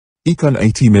EACONN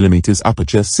 80mm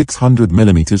Aperture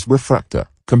 600mm Refractor,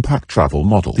 Compact Travel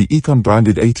Model. The EACONN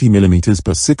branded 80mm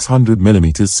per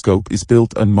 600mm scope is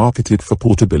built and marketed for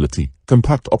portability,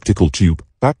 compact optical tube,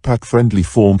 backpack-friendly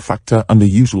form factor and the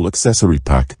usual accessory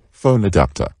pack, phone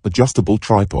adapter, adjustable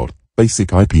tripod, basic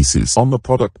eyepieces. On the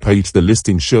product page the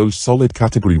listing shows solid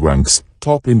category ranks,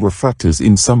 top in refractors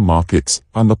in some markets,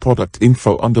 and the product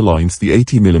info underlines the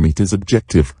 80mm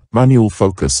objective, manual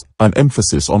focus, and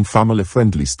emphasis on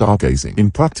family-friendly stargazing.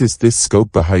 In practice this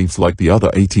scope behaves like the other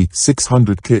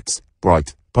 80-600 kits,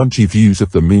 bright, punchy views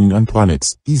of the moon and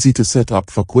planets, easy to set up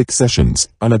for quick sessions,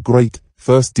 and a great,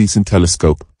 first decent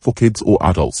telescope, for kids or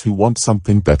adults who want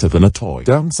something better than a toy.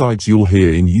 Downsides you'll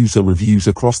hear in user reviews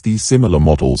across these similar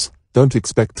models: don't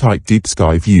expect tight deep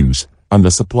sky views, and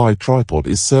the supply tripod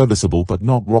is serviceable but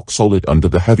not rock solid under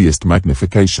the heaviest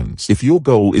magnifications. If your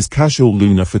goal is casual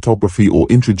lunar photography or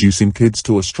introducing kids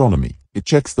to astronomy, it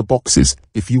checks the boxes.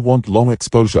 If you want long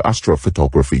exposure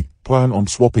astrophotography, plan on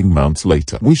swapping mounts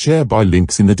later. We share buy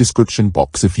links in the description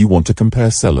box if you want to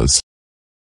compare sellers.